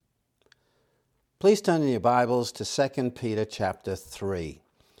Please turn in your Bibles to 2 Peter chapter 3.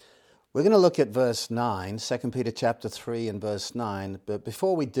 We're going to look at verse 9, 2 Peter chapter 3 and verse 9. But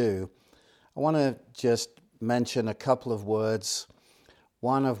before we do, I want to just mention a couple of words,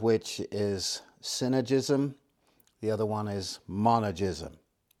 one of which is synergism, the other one is monergism.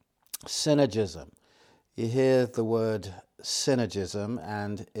 Synergism. You hear the word synergism,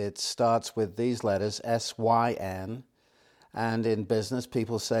 and it starts with these letters, S-Y-N. And in business,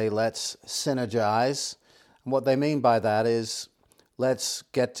 people say, let's synergize. And what they mean by that is, let's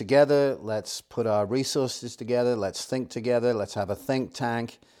get together, let's put our resources together, let's think together, let's have a think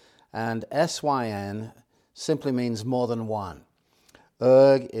tank. And SYN simply means more than one.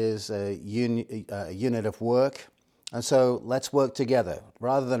 Erg is a unit of work. And so let's work together.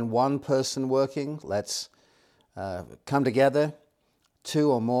 Rather than one person working, let's come together, two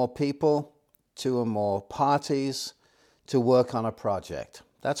or more people, two or more parties, to work on a project.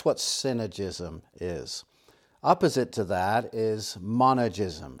 That's what synergism is. Opposite to that is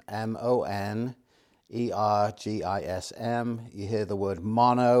monergism, M-O-N-E-R-G-I-S-M. You hear the word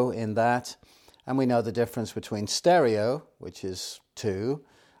mono in that, and we know the difference between stereo, which is two,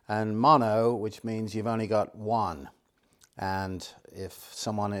 and mono, which means you've only got one. And if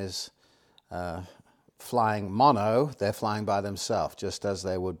someone is flying mono, they're flying by themselves, just as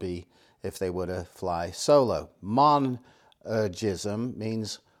they would be if they were to fly solo. Monergism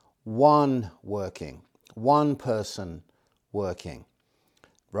means one working, one person working.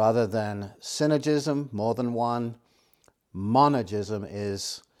 Rather than synergism, more than one, monergism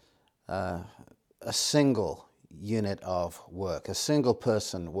is a single unit of work, a single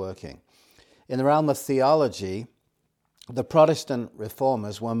person working. In the realm of theology, the Protestant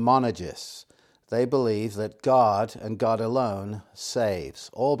reformers were monergists. They believe that God and God alone saves,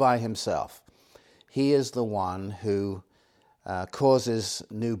 all by himself. He is the one who causes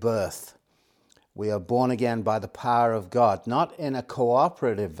new birth. We are born again by the power of God, not in a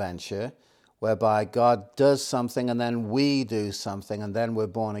cooperative venture whereby God does something and then we do something and then we're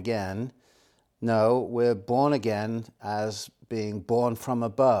born again. No, we're born again as being born from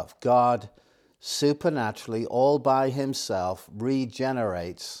above. God supernaturally, all by himself,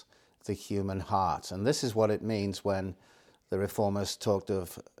 regenerates the human heart. And this is what it means when the Reformers talked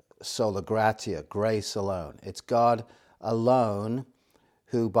of sola gratia, grace alone. It's God alone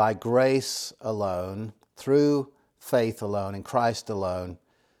who by grace alone, through faith alone, in Christ alone,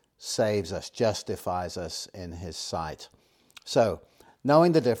 saves us, justifies us in his sight. So,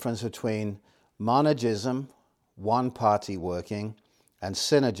 knowing the difference between monergism, one party working, and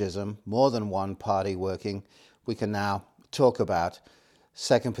synergism, more than one party working, we can now talk about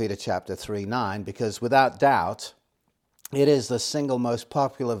 2 Peter chapter 3:9, because without doubt, it is the single most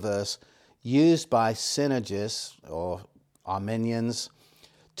popular verse used by synergists or Arminians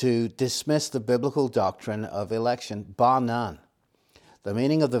to dismiss the biblical doctrine of election, bar none. The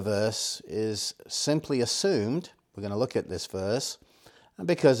meaning of the verse is simply assumed. We're going to look at this verse, and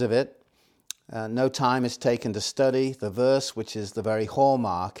because of it, no time is taken to study the verse, which is the very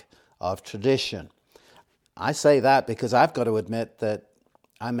hallmark of tradition. I say that because I've got to admit that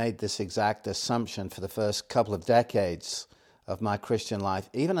I made this exact assumption for the first couple of decades of my Christian life.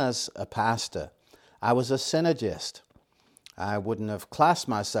 Even as a pastor, I was a synergist. I wouldn't have classed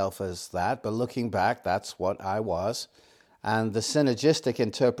myself as that, but looking back, that's what I was. And the synergistic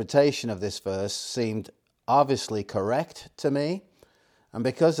interpretation of this verse seemed obviously correct to me. And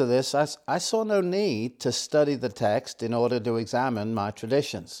because of this, I saw no need to study the text in order to examine my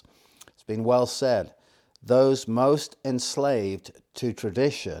traditions. It's been well said. Those most enslaved to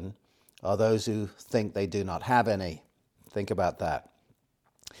tradition are those who think they do not have any. Think about that.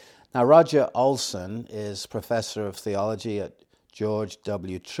 Now, Roger Olson is professor of theology at George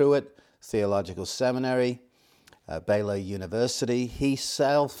W. Truett Theological Seminary, Baylor University. He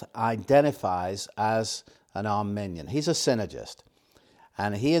self-identifies as an Arminian. He's a synergist.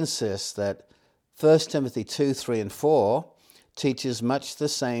 And he insists that 1 Timothy 2, 3, and 4 teaches much the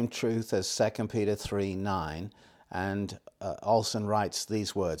same truth as 2 Peter 3:9, and Olson writes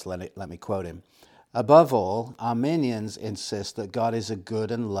these words, let me quote him. Above all, Arminians insist that God is a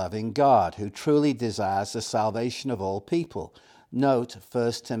good and loving God who truly desires the salvation of all people. Note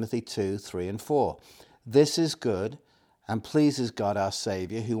 1 Timothy 2, 3, and 4. This is good and pleases God our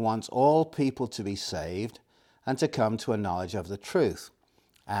Savior, who wants all people to be saved and to come to a knowledge of the truth.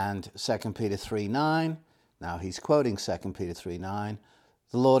 And 2 Peter 3:9, now he's quoting 2 Peter 3:9,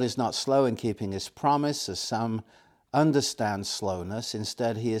 the Lord is not slow in keeping his promise, as some understand slowness.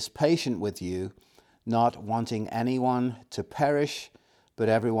 Instead, he is patient with you, not wanting anyone to perish, but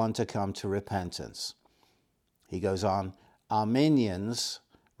everyone to come to repentance. He goes on, Arminians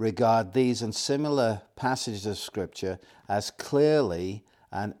regard these and similar passages of Scripture as clearly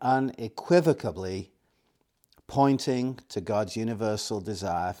and unequivocally pointing to God's universal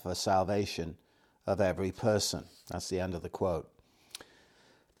desire for salvation of every person. That's the end of the quote.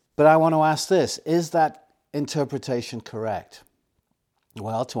 But I want to ask this, is that interpretation correct?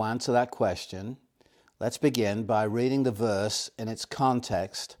 Well, to answer that question, let's begin by reading the verse in its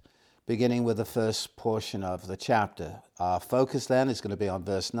context, beginning with the first portion of the chapter. Our focus then is going to be on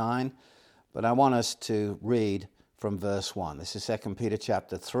verse 9, but I want us to read from verse 1. This is 2 Peter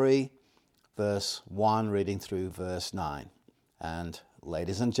chapter 3, verse 1, reading through verse 9. And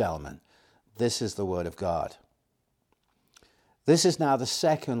ladies and gentlemen, this is the word of God. This is now the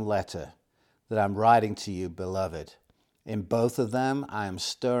second letter that I'm writing to you, beloved. In both of them, I am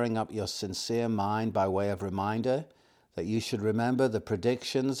stirring up your sincere mind by way of reminder that you should remember the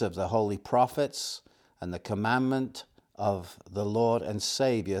predictions of the holy prophets and the commandment of the Lord and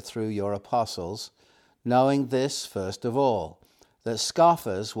Savior through your apostles, knowing this first of all, that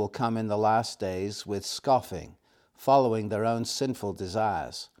scoffers will come in the last days with scoffing, following their own sinful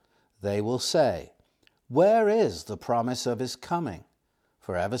desires. They will say, "Where is the promise of his coming?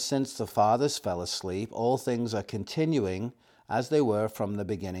 For ever since the fathers fell asleep, all things are continuing as they were from the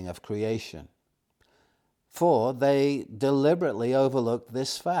beginning of creation." For they deliberately overlooked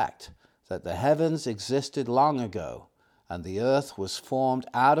this fact, that the heavens existed long ago, and the earth was formed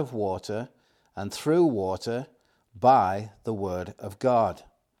out of water and through water by the word of God,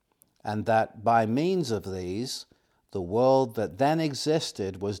 and that by means of these, the world that then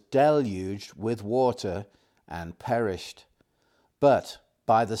existed was deluged with water and perished. But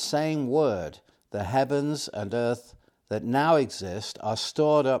by the same word, the heavens and earth that now exist are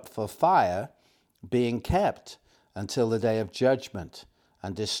stored up for fire, being kept until the day of judgment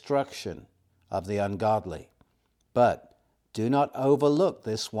and destruction of the ungodly. But do not overlook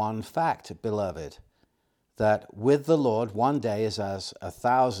this one fact, beloved, that with the Lord 1 day is as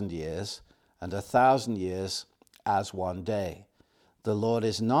 1,000 years, and 1,000 years as 1 day. The Lord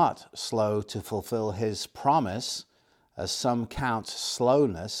is not slow to fulfill his promise, as some count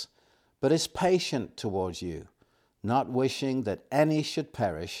slowness, but is patient towards you, not wishing that any should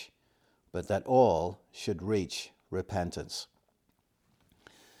perish, but that all should reach repentance.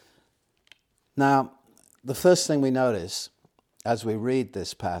 Now, the first thing we notice as we read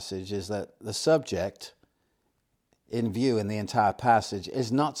this passage is that the subject in view in the entire passage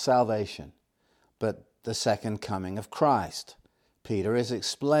is not salvation, but the second coming of Christ. Peter is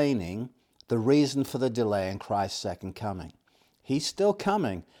explaining the reason for the delay in Christ's second coming. He's still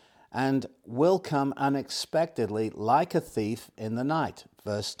coming and will come unexpectedly like a thief in the night.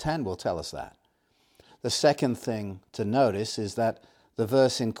 Verse 10 will tell us that. The second thing to notice is that the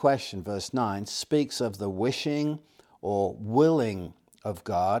verse in question, verse 9, speaks of the wishing or willing of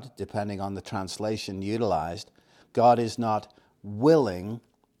God, depending on the translation utilized. God is not willing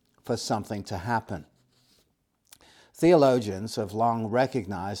for something to happen. Theologians have long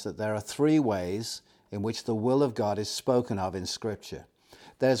recognized that there are 3 ways in which the will of God is spoken of in Scripture.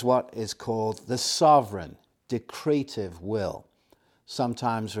 There's what is called the sovereign, decretive will,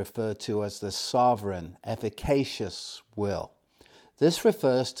 sometimes referred to as the sovereign, efficacious will. This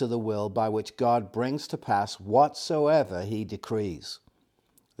refers to the will by which God brings to pass whatsoever he decrees.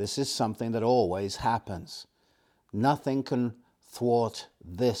 This is something that always happens. Nothing can thwart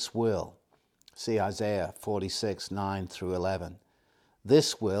this will. See Isaiah 46, 9 through 11.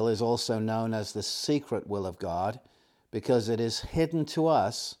 This will is also known as the secret will of God because it is hidden to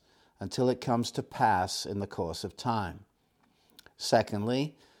us until it comes to pass in the course of time.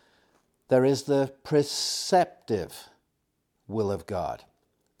 Secondly, there is the preceptive will of God.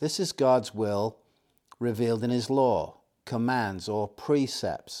 This is God's will revealed in his law, commands, or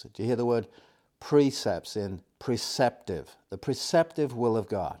precepts. Do you hear the word precepts in preceptive? The preceptive will of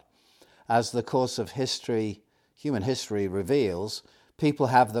God. As the course of history, human history reveals, people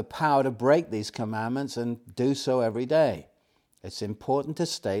have the power to break these commandments and do so every day. It's important to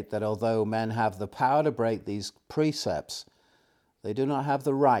state that although men have the power to break these precepts, they do not have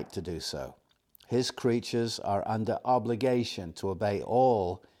the right to do so. His creatures are under obligation to obey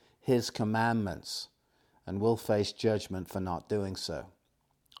all his commandments and will face judgment for not doing so.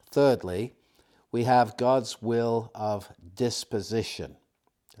 Thirdly, we have God's will of disposition.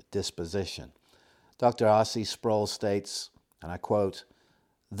 Dr. R.C. Sproul states, and I quote,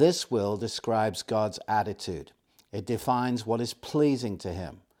 "This will describes God's attitude. It defines what is pleasing to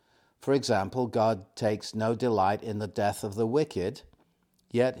him. For example, God takes no delight in the death of the wicked,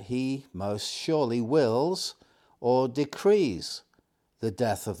 yet he most surely wills or decrees the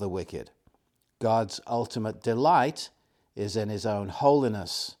death of the wicked. God's ultimate delight is in his own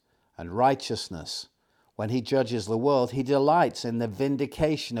holiness and righteousness. When he judges the world, he delights in the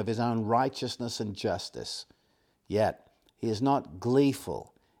vindication of his own righteousness and justice. Yet, he is not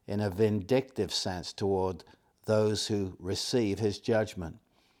gleeful in a vindictive sense toward those who receive his judgment.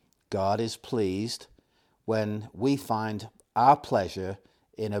 God is pleased when we find our pleasure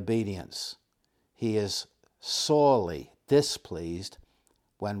in obedience. He is sorely displeased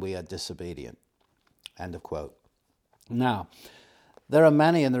when we are disobedient. End of quote. Now, there are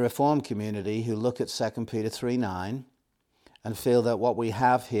many in the Reformed community who look at 2 Peter 3:9 and feel that what we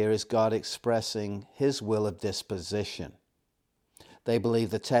have here is God expressing his will of disposition. They believe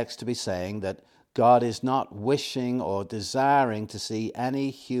the text to be saying that God is not wishing or desiring to see any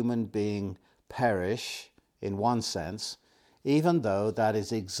human being perish in one sense, even though that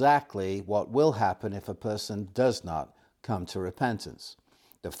is exactly what will happen if a person does not come to repentance.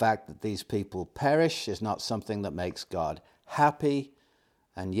 The fact that these people perish is not something that makes God happy,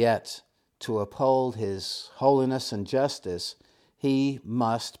 and yet to uphold his holiness and justice, he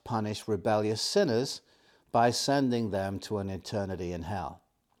must punish rebellious sinners by sending them to an eternity in hell.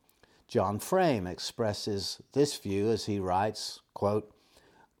 John Frame expresses this view as he writes, quote,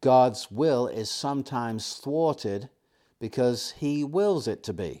 God's will is sometimes thwarted because he wills it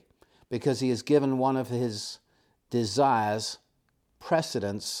to be, because he has given one of his desires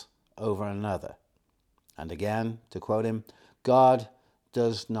precedence over another. And again, to quote him, God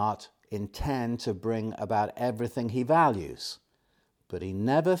does not intend to bring about everything he values, but he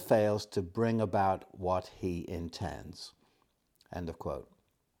never fails to bring about what he intends. End of quote.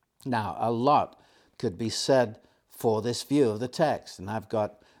 Now, a lot could be said for this view of the text, and I've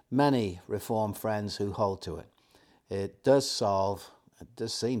got many Reformed friends who hold to it. It does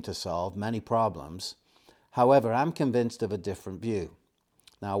seem to solve many problems. However, I'm convinced of a different view.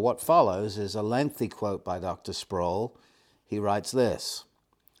 Now, what follows is a lengthy quote by Dr. Sproul. He writes this,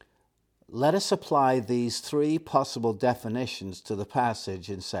 let us apply these three possible definitions to the passage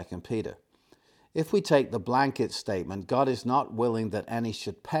in 2 Peter. If we take the blanket statement, God is not willing that any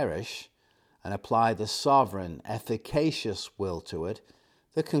should perish, and apply the sovereign, efficacious will to it,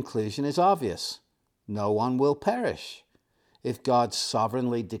 the conclusion is obvious. No one will perish. If God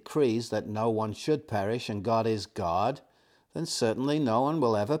sovereignly decrees that no one should perish, and God is God, then certainly no one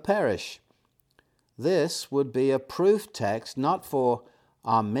will ever perish. This would be a proof text not for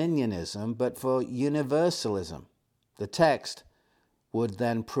Arminianism, but for universalism. The text would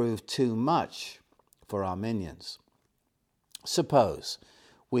then prove too much for Arminians. Suppose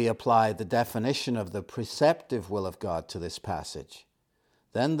we apply the definition of the preceptive will of God to this passage.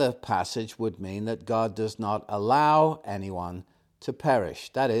 Then the passage would mean that God does not allow anyone to perish.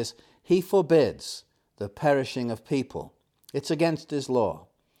 That is, he forbids the perishing of people. It's against his law.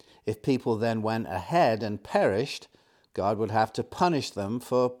 If people then went ahead and perished, God would have to punish them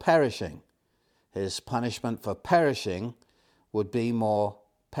for perishing. His punishment for perishing would be more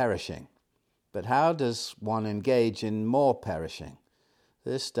perishing. But how does one engage in more perishing?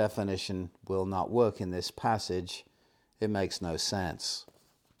 This definition will not work in this passage. It makes no sense.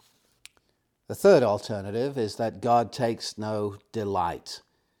 The third alternative is that God takes no delight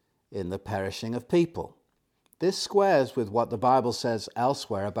in the perishing of people. This squares with what the Bible says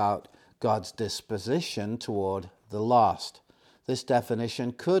elsewhere about God's disposition toward the lost. This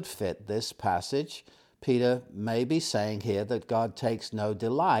definition could fit this passage. Peter may be saying here that God takes no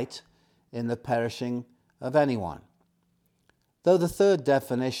delight in the perishing of anyone. Though the third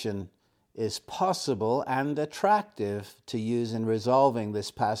definition is possible and attractive to use in resolving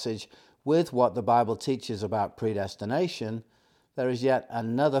this passage with what the Bible teaches about predestination, there is yet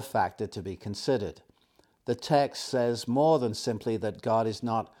another factor to be considered. The text says more than simply that God is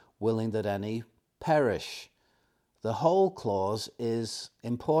not willing that any perish. The whole clause is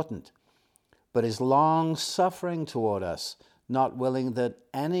important, but is long-suffering toward us, not willing that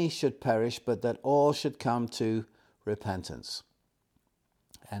any should perish, but that all should come to repentance.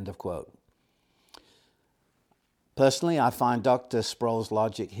 End of quote. Personally, I find Dr. Sproul's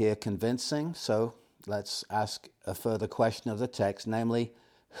logic here convincing, so let's ask a further question of the text, namely,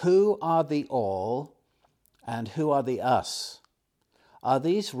 who are the all and who are the us? Are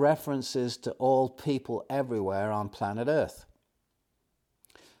these references to all people everywhere on planet Earth?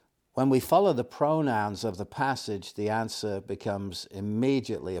 When we follow the pronouns of the passage, the answer becomes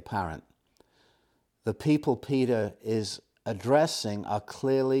immediately apparent. The people Peter is addressing are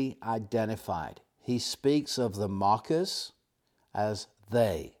clearly identified. He speaks of the mockers as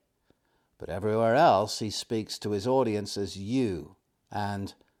they, but everywhere else he speaks to his audience as you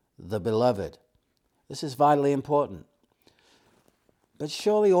and the beloved. This is vitally important. But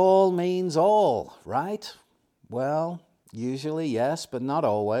surely all means all, right? Well, Usually, yes, but not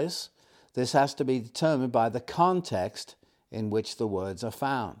always. This has to be determined by the context in which the words are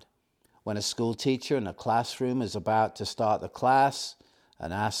found. When a school teacher in a classroom is about to start the class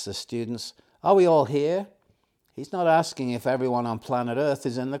and asks the students, "Are we all here?" he's not asking if everyone on planet Earth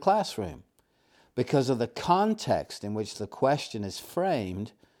is in the classroom. Because of the context in which the question is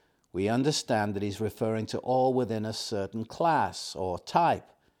framed, we understand that he's referring to all within a certain class or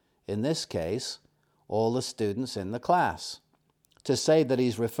type. In this case, all the students in the class. To say that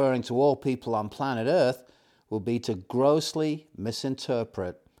he's referring to all people on planet Earth will be to grossly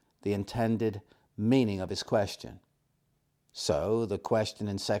misinterpret the intended meaning of his question. So, the question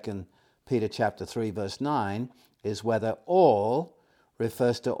in 2 Peter chapter 3, verse 9 is whether all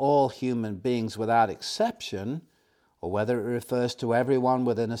refers to all human beings without exception, or whether it refers to everyone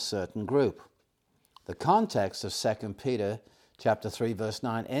within a certain group. The context of 2 Peter chapter 3, verse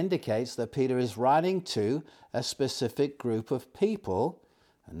 9 indicates that Peter is writing to a specific group of people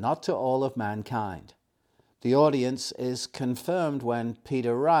and not to all of mankind. The audience is confirmed when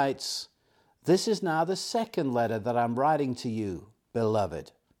Peter writes, "This is now the second letter that I'm writing to you,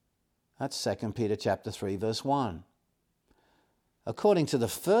 beloved." That's 2 Peter chapter 3, verse 1. According to the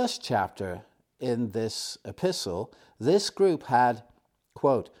first chapter in this epistle, this group had,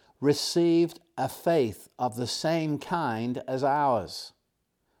 quote, "received a faith of the same kind as ours,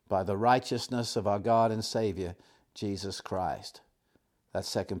 by the righteousness of our God and Savior, Jesus Christ." That's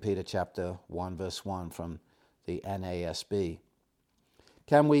 2 Peter chapter 1, verse 1 from the NASB.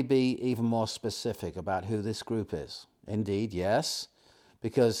 Can we be even more specific about who this group is? Indeed, yes.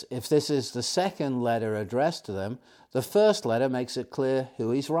 Because if this is the second letter addressed to them, the first letter makes it clear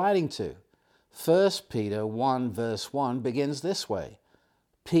who he's writing to. 1 Peter 1 verse 1 begins this way: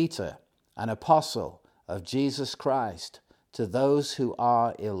 "Peter, an apostle of Jesus Christ, to those who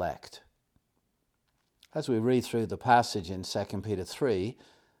are elect." As we read through the passage in 2 Peter 3,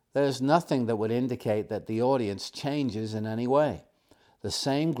 there is nothing that would indicate that the audience changes in any way. The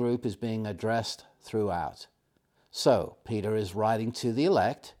same group is being addressed throughout. So, Peter is writing to the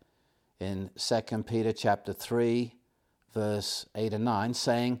elect in 2 Peter chapter 3, verse 8 and 9,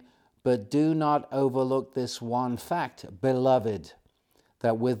 saying, "But do not overlook this one fact, beloved,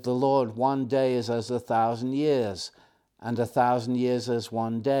 that with the Lord 1 day is as 1,000 years, and 1,000 years as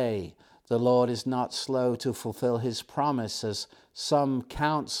 1 day. The Lord is not slow to fulfill his promise, as some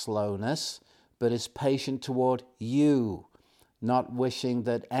count slowness, but is patient toward you, not wishing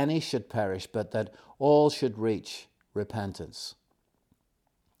that any should perish, but that all should reach repentance."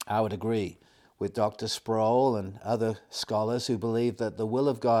 I would agree with Dr. Sproul and other scholars who believe that the will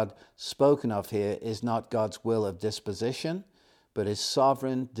of God spoken of here is not God's will of disposition, but his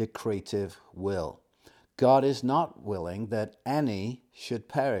sovereign decretive will. God is not willing that any should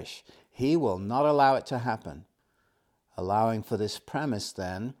perish. He will not allow it to happen. Allowing for this premise,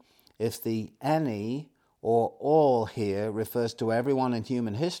 then, if the any or all here refers to everyone in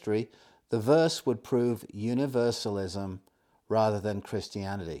human history, the verse would prove universalism rather than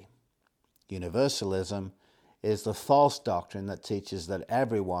Christianity. Universalism is the false doctrine that teaches that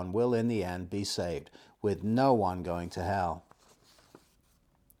everyone will in the end be saved, with no one going to hell.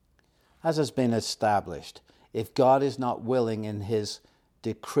 As has been established, if God is not willing in his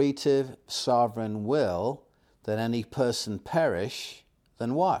decretive sovereign will that any person perish,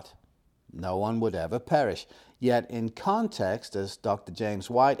 then what? No one would ever perish. Yet in context, as Dr. James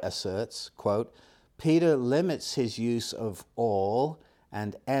White asserts, quote, Peter limits his use of all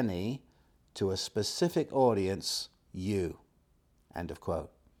and any to a specific audience, you, end of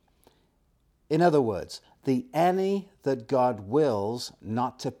quote. In other words, the any that God wills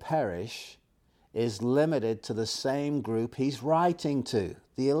not to perish is limited to the same group he's writing to,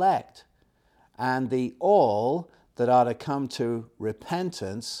 the elect. And the all that are to come to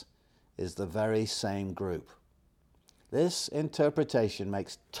repentance is the very same group. This interpretation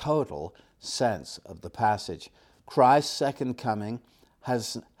makes total sense of the passage. Christ's second coming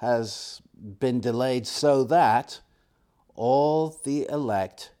has been delayed so that all the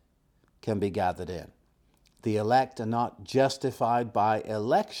elect can be gathered in. The elect are not justified by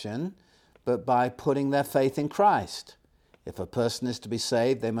election, but by putting their faith in Christ. If a person is to be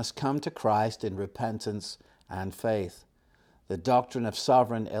saved, they must come to Christ in repentance and faith. The doctrine of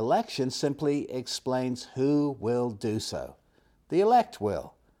sovereign election simply explains who will do so. The elect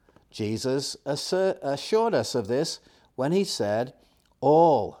will. Jesus assured us of this when he said,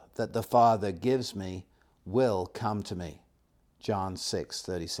 "All that the Father gives me will come to me," John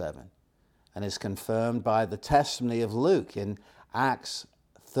 6:37, and is confirmed by the testimony of Luke in Acts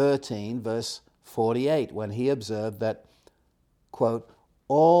 13, verse 48, when he observed that, quote,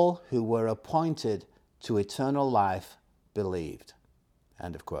 "all who were appointed to eternal life believed.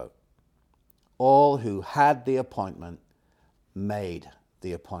 End of quote. All who had the appointment made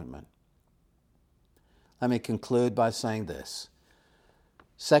the appointment. Let me conclude by saying this.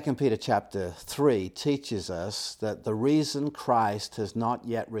 2 Peter chapter 3 teaches us that the reason Christ has not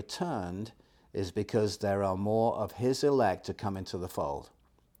yet returned is because there are more of his elect to come into the fold.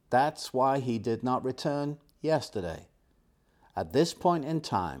 That's why he did not return yesterday. At this point in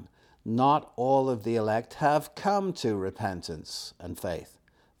time, not all of the elect have come to repentance and faith.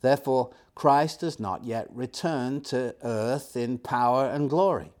 Therefore, Christ has not yet returned to earth in power and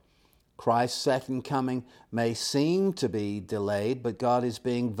glory. Christ's second coming may seem to be delayed, but God is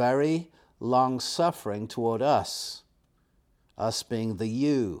being very long-suffering toward us being the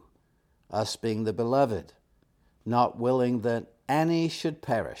you, us being the beloved, not willing that any should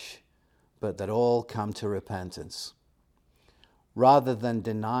perish, but that all come to repentance. Rather than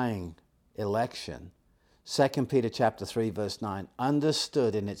denying election, 2 Peter chapter 3 verse 9,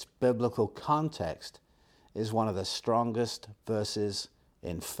 understood in its biblical context, is one of the strongest verses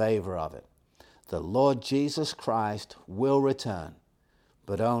in favor of it. The Lord Jesus Christ will return,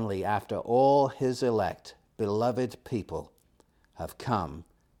 but only after all his elect, beloved people have come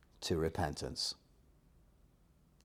to repentance.